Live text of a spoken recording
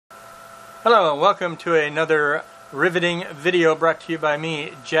Hello and welcome to another riveting video brought to you by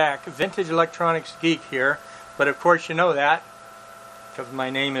me, Jack, Vintage Electronics Geek here. But of course you know that because my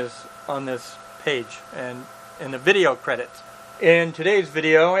name is on this page and in the video credits. In today's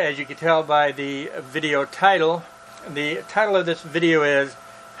video, as you can tell by the video title, the title of this video is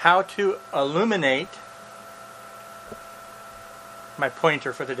How to Illuminate, my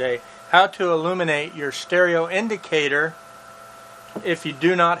pointer for today, how to illuminate your stereo indicator if you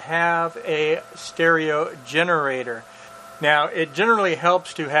do not have a stereo generator. Now, it generally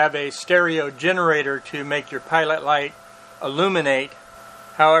helps to have a stereo generator to make your pilot light illuminate.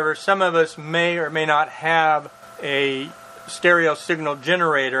 However, some of us may or may not have a stereo signal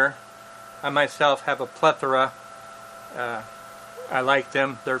generator. I myself have a plethora. I like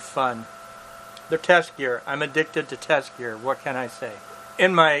them. They're fun. They're test gear. I'm addicted to test gear. What can I say?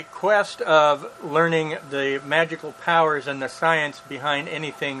 In my quest of learning the magical powers and the science behind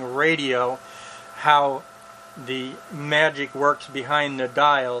anything radio, how the magic works behind the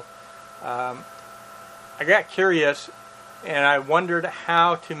dial, I got curious and I wondered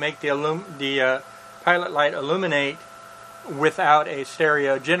how to make the pilot light illuminate without a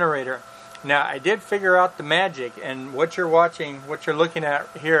stereo generator. Now, I did figure out the magic, and what you're watching, what you're looking at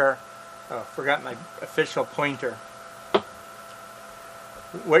here, oh, forgot my official pointer.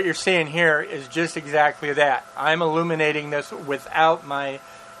 What you're seeing here is just exactly that. I'm illuminating this without my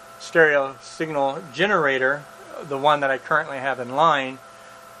stereo signal generator, the one that I currently have in line.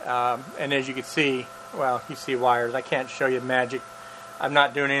 And as you can see, well, you see wires. I can't show you magic. I'm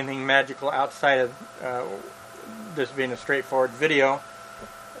not doing anything magical outside of this being a straightforward video.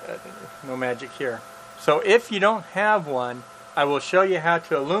 No magic here. So if you don't have one, I will show you how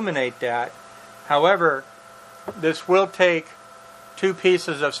to illuminate that. However, this will take two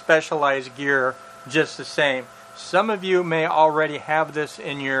pieces of specialized gear just the same. Some of you may already have this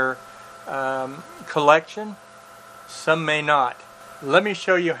in your collection. Some may not. Let me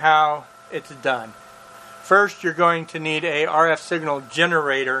show you how it's done. First, you're going to need a RF signal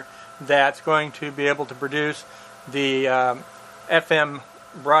generator that's going to be able to produce the FM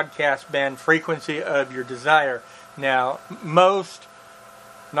broadcast band frequency of your desire. Now, most,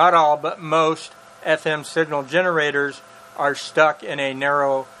 not all, but most FM signal generators are stuck in a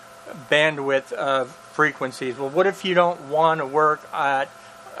narrow bandwidth of frequencies. Well, what if you don't want to work at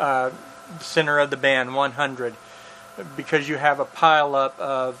center of the band, 100, because you have a pile up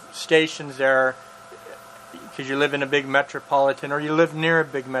of stations there, because you live in a big metropolitan or you live near a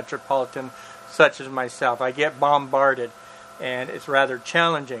big metropolitan, such as myself. I get bombarded and it's rather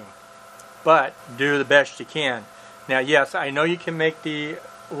challenging, but do the best you can. Now, yes, I know you can make the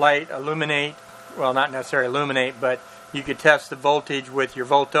light illuminate, well, not necessarily illuminate, but you could test the voltage with your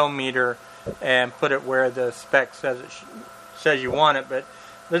voltometer and put it where the spec says you want it. But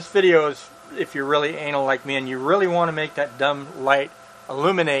this video is, if you're really anal like me and you really want to make that dumb light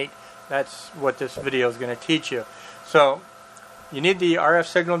illuminate, that's what this video is going to teach you. So you need the RF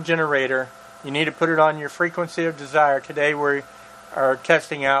signal generator. You need to put it on your frequency of desire. Today we are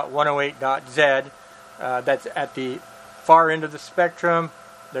testing out 108.Z. That's at the far end of the spectrum.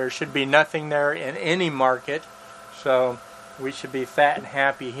 There should be nothing there in any market. So we should be fat and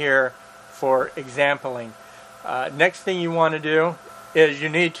happy here for exampling. Next thing you want to do is you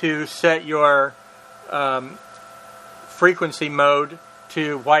need to set your frequency mode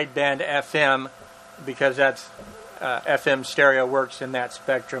to wideband FM, because that's FM stereo works in that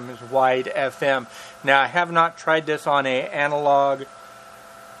spectrum, is wide FM. Now, I have not tried this on an analog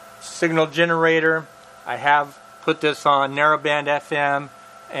signal generator. I have put this on narrowband FM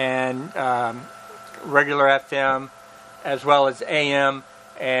and regular FM as well as AM,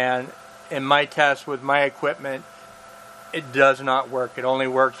 and in my test with my equipment it does not work. It only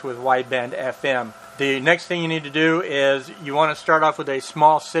works with wideband FM. The next thing you need to do is you want to start off with a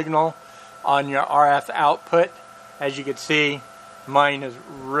small signal on your RF output. As you can see, mine is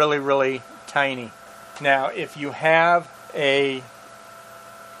really tiny. Now, if you have a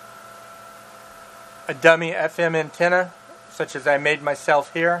dummy FM antenna such as I made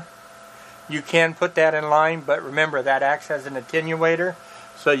myself here, you can put that in line, but remember that acts as an attenuator,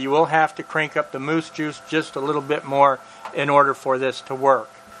 so you will have to crank up the moose juice just a little bit more in order for this to work.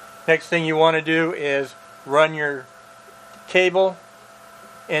 Next thing you want to do is run your cable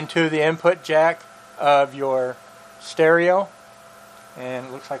into the input jack of your stereo, and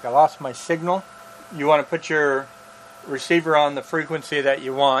it looks like I lost my signal. You want to put your receiver on the frequency that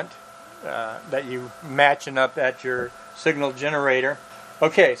you want, that you matching up at your signal generator.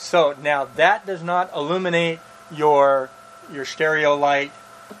 Okay, so now that does not illuminate your stereo light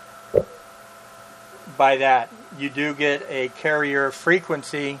by that. You do get a carrier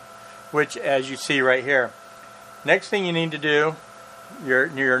frequency which as you see right here. Next thing you need to do,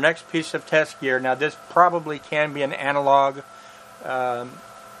 your next piece of test gear, now this probably can be an analog,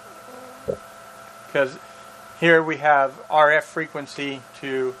 because here we have RF frequency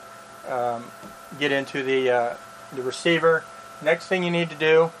to get into the receiver. Next thing you need to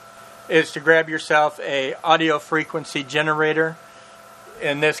do is to grab yourself a audio frequency generator.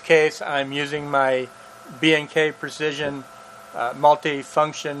 In this case, I'm using my B&K Precision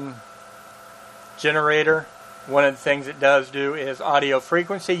multi-function generator. One of the things it does do is audio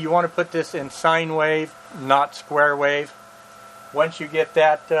frequency. You want to put this in sine wave, not square wave. Once you get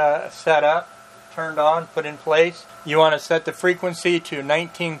that set up, turned on, put in place, you want to set the frequency to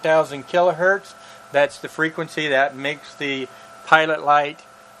 19,000 kilohertz. That's the frequency that makes the pilot light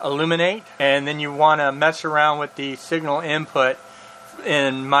illuminate. And then you want to mess around with the signal input.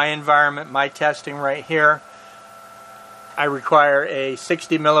 In my environment, my testing right here, I require a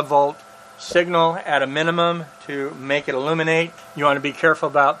 60 millivolt signal at a minimum to make it illuminate. You want to be careful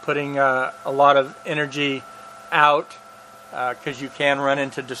about putting a lot of energy out, because you can run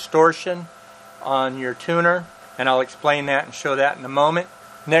into distortion on your tuner, and I'll explain that and show that in a moment.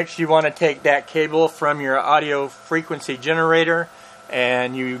 Next, you want to take that cable from your audio frequency generator,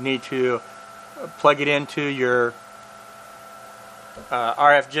 and you need to plug it into your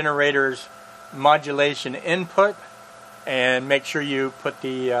RF generator's modulation input, and make sure you put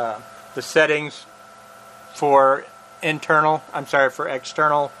the settings for external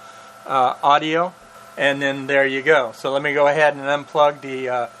audio, and then there you go. So let me go ahead and unplug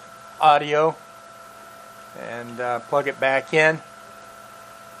the audio and plug it back in.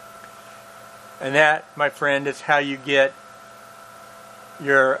 And that, my friend, is how you get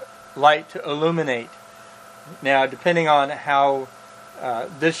your light to illuminate. Now, depending on how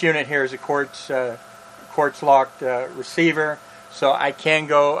this unit here is a quartz locked receiver, so I can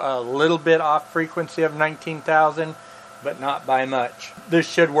go a little bit off frequency of 19,000, but not by much. This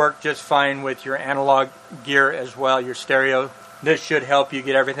should work just fine with your analog gear as well, your stereo. This should help you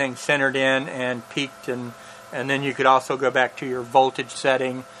get everything centered in and peaked, and then you could also go back to your voltage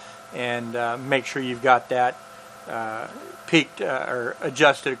setting and make sure you've got that peaked or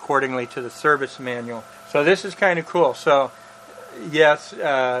adjusted accordingly to the service manual. So this is kind of cool. So yes,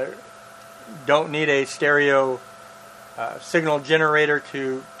 don't need a stereo signal generator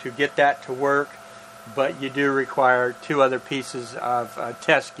to get that to work, but you do require two other pieces of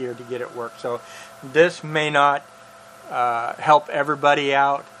test gear to get it work. So this may not help everybody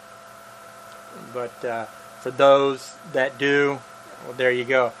out, but for those that do, well, there you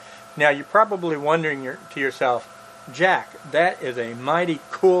go. Now you're probably wondering to yourself, Jack, that is a mighty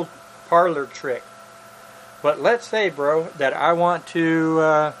cool parlor trick. But let's say, bro, that I want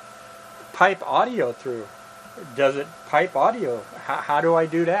to pipe audio through. Does it pipe audio? How do I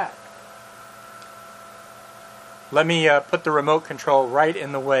do that? Let me put the remote control right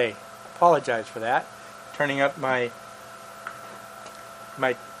in the way. Apologize for that. Turning up my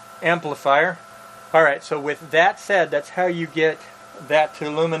amplifier. Alright, so with that said, that's how you get that to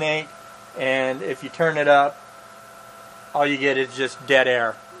illuminate, and if you turn it up, all you get is just dead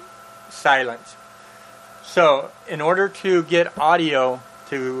air, silence. So in order to get audio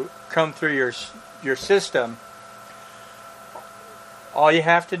to come through your system, all you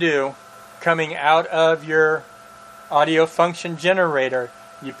have to do, coming out of your audio function generator,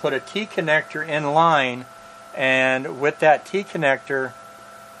 you put a T connector in line, and with that T connector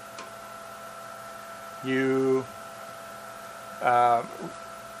you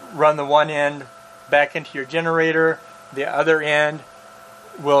run the one end back into your generator. The other end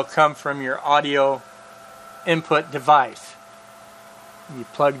will come from your audio input device. You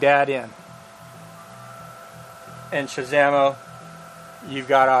plug that in, and Shazamo, you've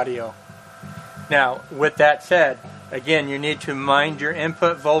got audio. Now, with that said, again, you need to mind your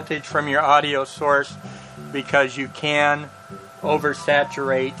input voltage from your audio source, because you can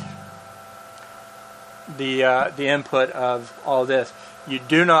oversaturate the input of all this. You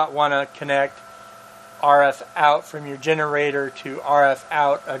do not want to connect RF out from your generator to RF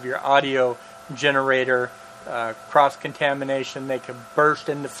out of your audio generator. Cross-contamination, they could burst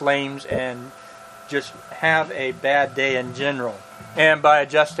into flames and just have a bad day in general. And by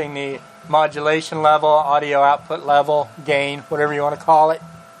adjusting the modulation level, audio output level, gain, whatever you want to call it,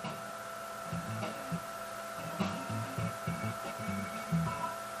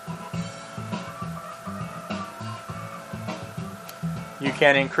 you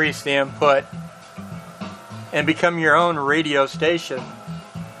can increase the input and become your own radio station.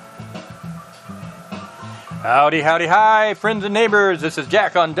 Howdy, howdy, hi, friends and neighbors. This is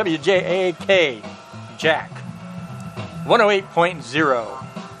Jack on WJAK, Jack 108.0.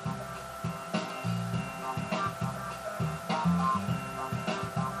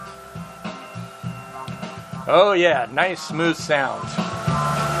 Oh yeah, nice smooth sounds.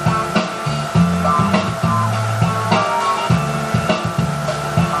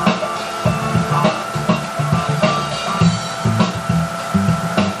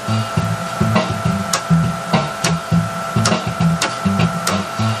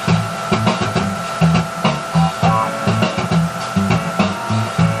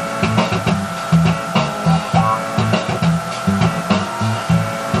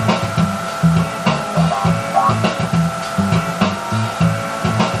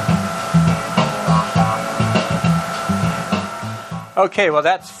 Okay, well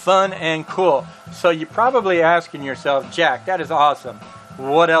that's fun and cool. So you're probably asking yourself, Jack, that is awesome.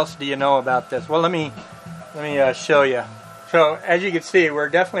 What else do you know about this? Well, let me show you. So as you can see, we're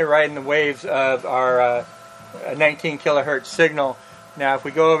definitely riding the waves of our 19 kilohertz signal. Now if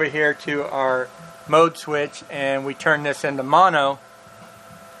we go over here to our mode switch and we turn this into mono,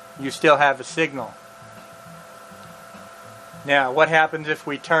 you still have a signal. Now what happens if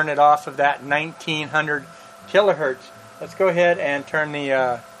we turn it off of that 1900 kilohertz? Let's go ahead and turn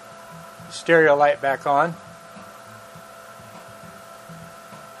the stereo light back on.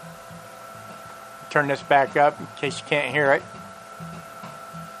 Turn this back up in case you can't hear it.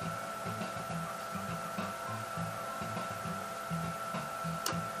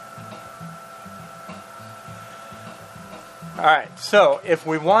 Alright, so if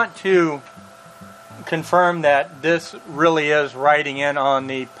we want to confirm that this really is riding in on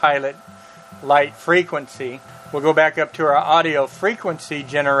the pilot light frequency, we'll go back up to our audio frequency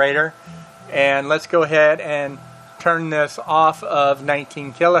generator and let's go ahead and turn this off of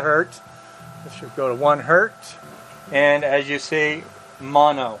 19 kilohertz. This should go to 1 hertz. And as you see,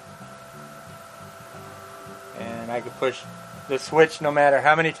 mono. And I can push the switch no matter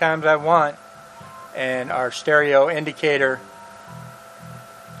how many times I want, and our stereo indicator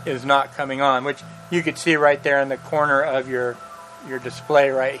is not coming on, which you could see right there in the corner of your display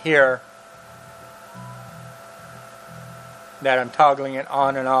right here, that I'm toggling it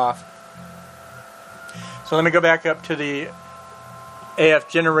on and off. So let me go back up to the AF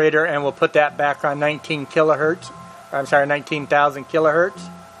generator and we'll put that back on 19 kilohertz. I'm sorry, 19,000 kilohertz.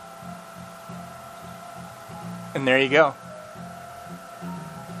 And there you go.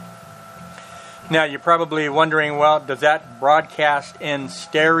 Now you're probably wondering, well, does that broadcast in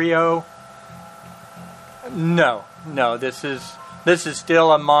stereo? No, this is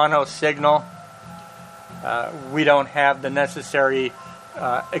still a mono signal. We don't have the necessary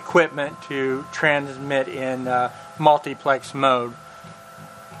equipment to transmit in multiplex mode,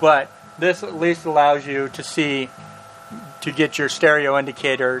 but this at least allows you to see, to get your stereo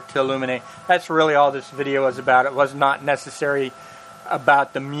indicator to illuminate. That's really all this video is about. It was not necessary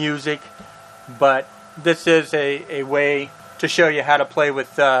about the music, but this is a way to show you how to play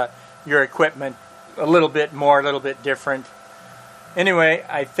with your equipment a little bit more, a little bit different. Anyway,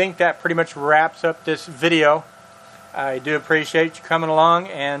 I think that pretty much wraps up this video. I do appreciate you coming along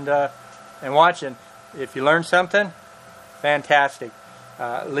and watching. If you learned something, fantastic.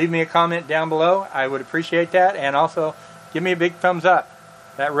 Leave me a comment down below. I would appreciate that, and also give me a big thumbs up.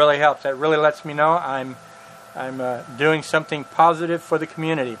 That really helps. That really lets me know I'm doing something positive for the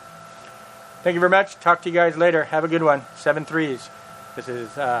community. Thank you very much. Talk to you guys later. Have a good one. 7-3s. This is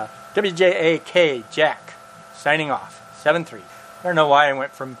WJAK Jack signing off. 7-3. I don't know why I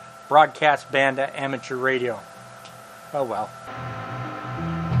went from broadcast band to amateur radio. Oh well.